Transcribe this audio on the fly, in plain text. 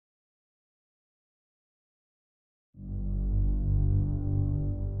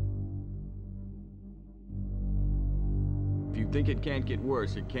think it can't get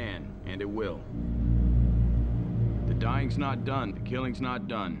worse, it can, and it will. The dying's not done, the killing's not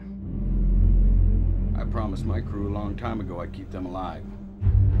done. I promised my crew a long time ago I'd keep them alive.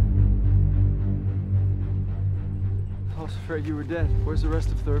 I was afraid you were dead. Where's the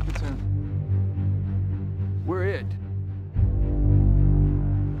rest of 3rd Platoon? We're it.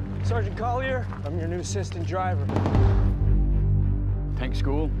 Sergeant Collier, I'm your new assistant driver. Tank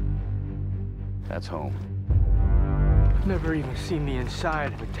school? That's home. I've never even seen the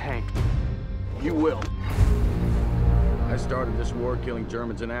inside of a tank. You will. I started this war killing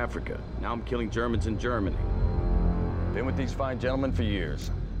Germans in Africa. Now I'm killing Germans in Germany. Been with these fine gentlemen for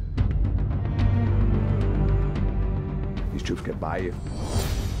years. These troops get by you,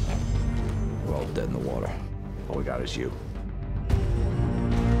 we're all dead in the water. All we got is you.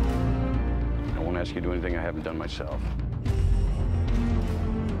 I won't ask you to do anything I haven't done myself.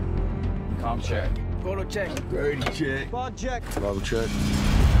 Com check. Photo check. Brady check. Bond check. Bravo check.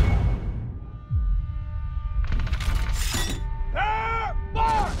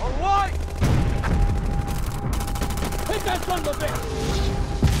 Bar! All right! Hit that son of a bitch!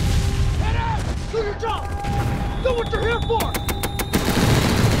 Hit it! Do your job! Do what you're here for!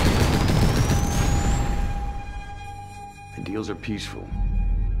 Ideals are peaceful.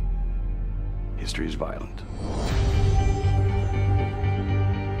 History is violent.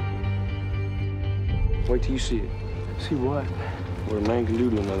 Wait till you see it. See what? What a man can do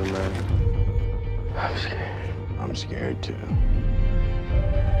to another man. I'm scared. I'm scared too.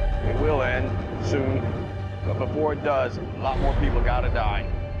 It will end soon, but before it does, a lot more people gotta die.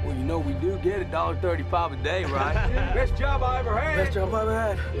 Well, you know we do get $1.35 a day, right? Best job I ever had. Best job I ever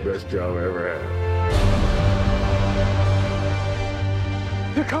had. Best job I ever had.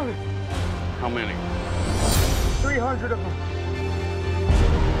 They're coming. How many? 300 of them.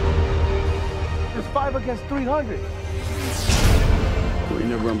 There's 5 against 300. Well, you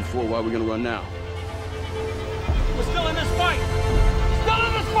never run before, why are we gonna run now? We're still in this fight! Still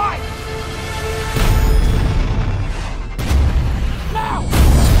in this fight!